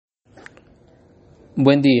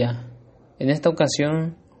Buen día. En esta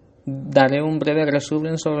ocasión daré un breve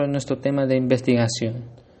resumen sobre nuestro tema de investigación,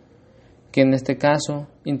 que en este caso,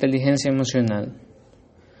 inteligencia emocional.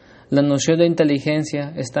 La noción de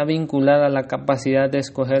inteligencia está vinculada a la capacidad de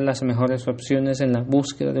escoger las mejores opciones en la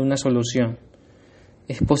búsqueda de una solución.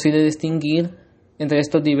 Es posible distinguir entre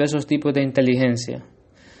estos diversos tipos de inteligencia,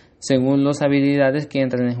 según las habilidades que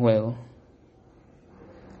entran en juego.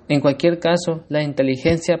 En cualquier caso, la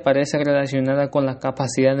inteligencia parece relacionada con la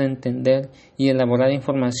capacidad de entender y elaborar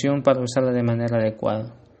información para usarla de manera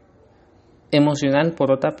adecuada. Emocional,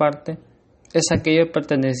 por otra parte, es aquello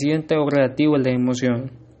perteneciente o relativo a la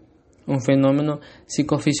emoción, un fenómeno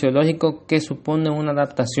psicofisiológico que supone una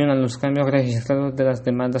adaptación a los cambios registrados de las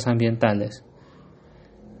demandas ambientales.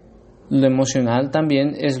 Lo emocional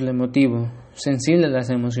también es lo emotivo, sensible a las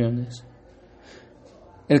emociones.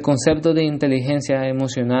 El concepto de inteligencia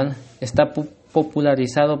emocional está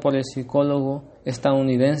popularizado por el psicólogo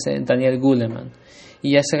estadounidense Daniel Goleman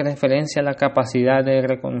y hace referencia a la capacidad de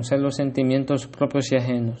reconocer los sentimientos propios y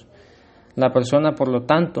ajenos. La persona, por lo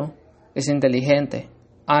tanto, es inteligente,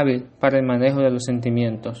 hábil para el manejo de los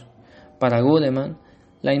sentimientos. Para Goleman,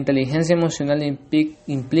 la inteligencia emocional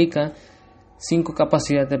implica 5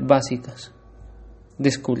 capacidades básicas: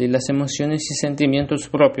 descubrir las emociones y sentimientos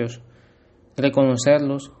propios,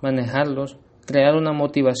 reconocerlos, manejarlos, crear una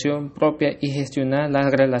motivación propia y gestionar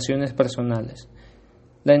las relaciones personales.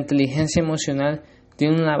 La inteligencia emocional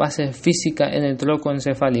tiene una base física en el tronco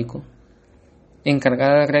encefálico,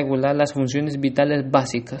 encargada de regular las funciones vitales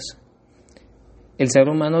básicas. El ser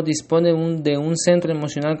humano dispone de un centro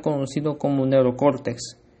emocional conocido como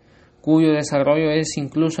neurocórtex, cuyo desarrollo es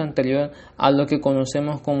incluso anterior a lo que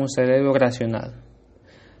conocemos como cerebro racional.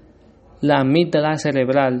 La amígdala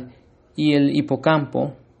cerebral y el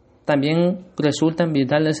hipocampo también resultan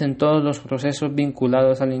vitales en todos los procesos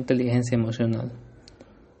vinculados a la inteligencia emocional.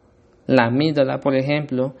 La amígdala, por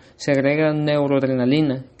ejemplo, segrega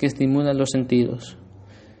neuroadrenalina que estimula los sentidos.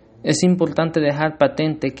 Es importante dejar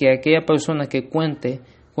patente que aquella persona que cuente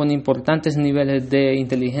con importantes niveles de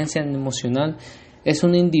inteligencia emocional es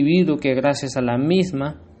un individuo que, gracias a la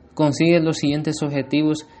misma, consigue los siguientes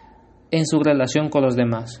objetivos en su relación con los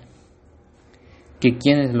demás: que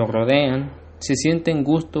quienes lo rodean se sienten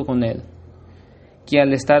gusto con él, que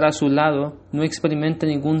al estar a su lado no experimenten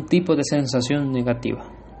ningún tipo de sensación negativa,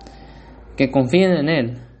 que confíen en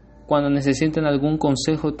él cuando necesiten algún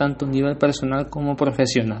consejo tanto a nivel personal como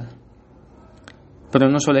profesional.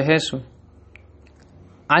 Pero no solo es eso.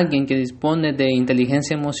 Alguien que dispone de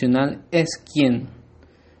inteligencia emocional es quien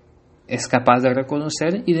es capaz de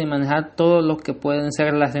reconocer y de manejar todo lo que pueden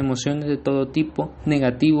ser las emociones de todo tipo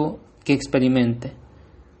negativo que experimente.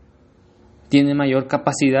 Tiene mayor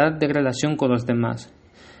capacidad de relación con los demás,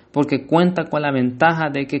 porque cuenta con la ventaja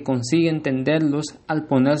de que consigue entenderlos al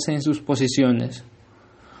ponerse en sus posiciones.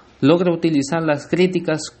 Logra utilizar las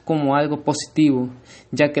críticas como algo positivo,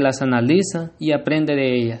 ya que las analiza y aprende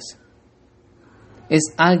de ellas.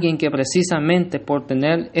 Es alguien que, precisamente por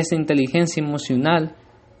tener esa inteligencia emocional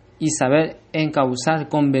y saber encauzar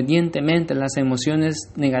convenientemente las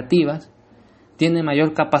emociones negativas, tiene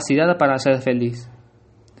mayor capacidad para ser feliz.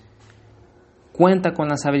 Cuenta con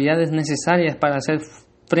las habilidades necesarias para hacer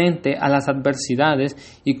frente a las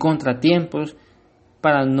adversidades y contratiempos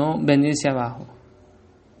para no venirse abajo.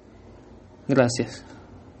 Gracias.